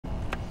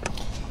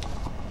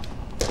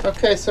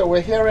Okay, so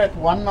we're here at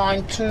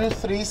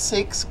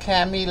 19236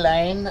 Cammie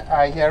Lane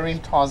here in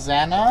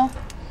Tarzana.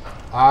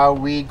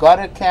 We got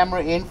a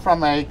camera in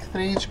from a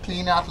 3-inch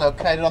cleanout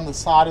located on the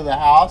side of the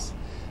house.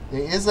 There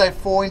is a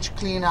 4-inch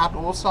cleanout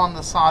also on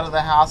the side of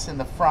the house in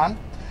the front,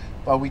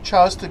 but we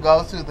chose to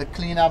go through the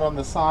cleanout on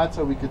the side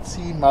so we could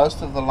see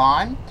most of the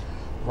line.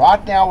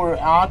 Right now we're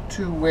out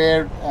to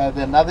where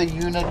another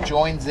unit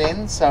joins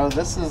in, so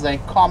this is a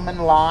common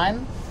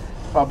line,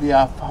 probably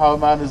a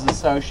homeowners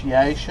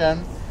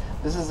association.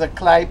 This is a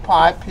clay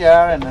pipe here,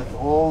 and it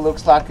all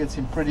looks like it's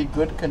in pretty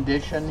good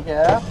condition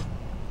here.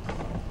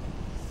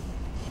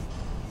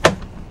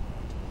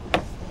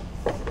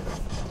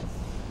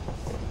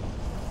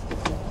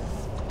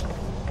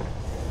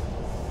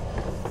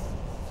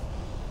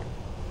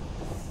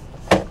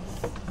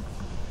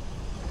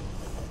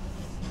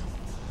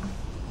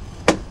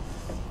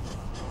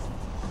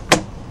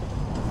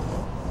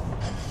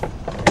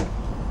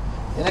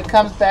 Then it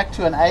comes back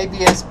to an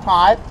ABS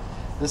pipe.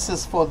 This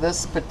is for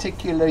this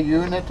particular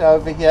unit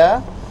over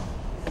here.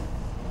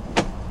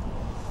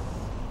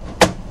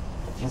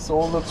 This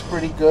all looks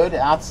pretty good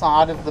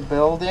outside of the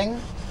building.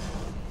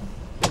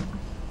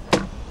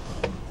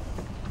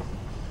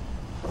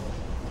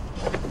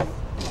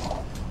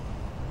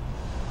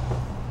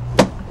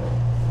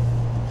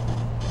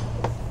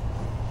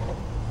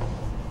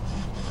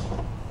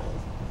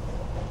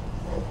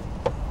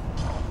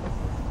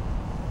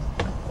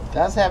 It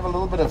does have a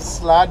little bit of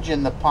sludge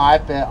in the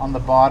pipe on the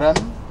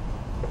bottom.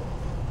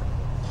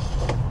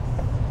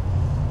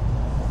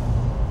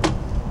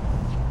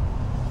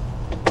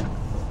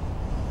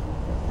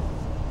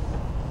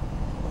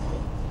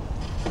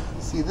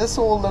 See, this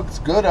all looks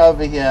good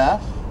over here.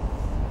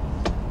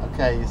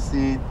 Okay, you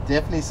see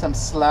definitely some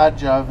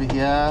sludge over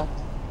here.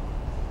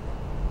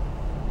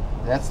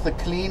 That's the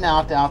clean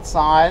out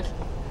outside,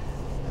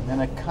 and then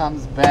it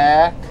comes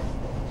back.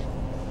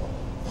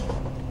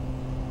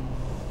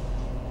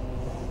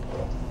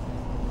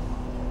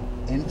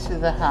 Into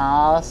the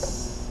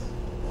house.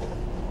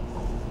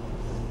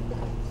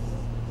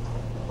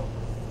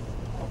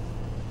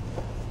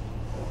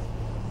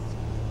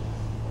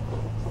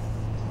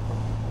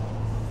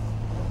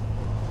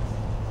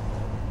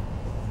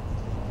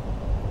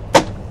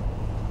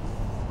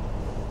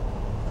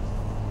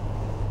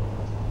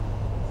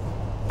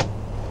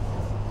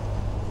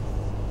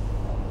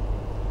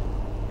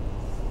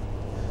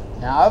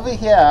 Now over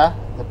here,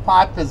 the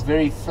pipe is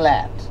very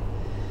flat,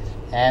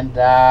 and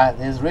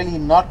there's really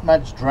not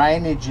much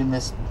drainage in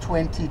this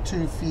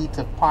 22 feet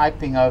of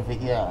piping over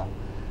here.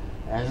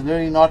 There's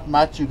really not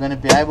much you're going to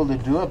be able to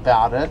do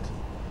about it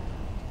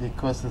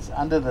because it's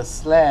under the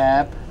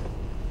slab.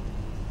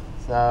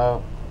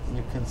 So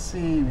you can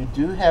see we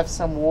do have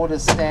some water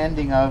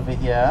standing over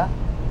here.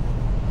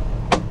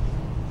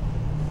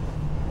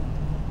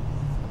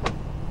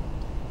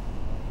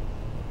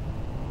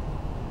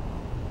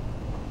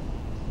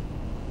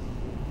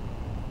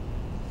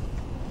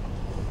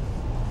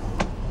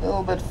 A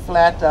little bit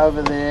flat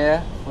over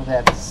there for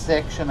that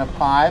section of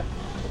pipe.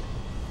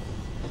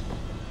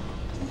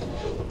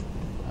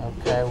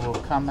 Okay, we'll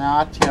come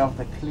out here of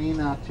the clean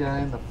out here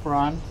in the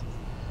front.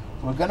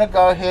 We're going to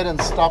go ahead and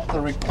stop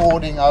the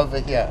recording over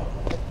here.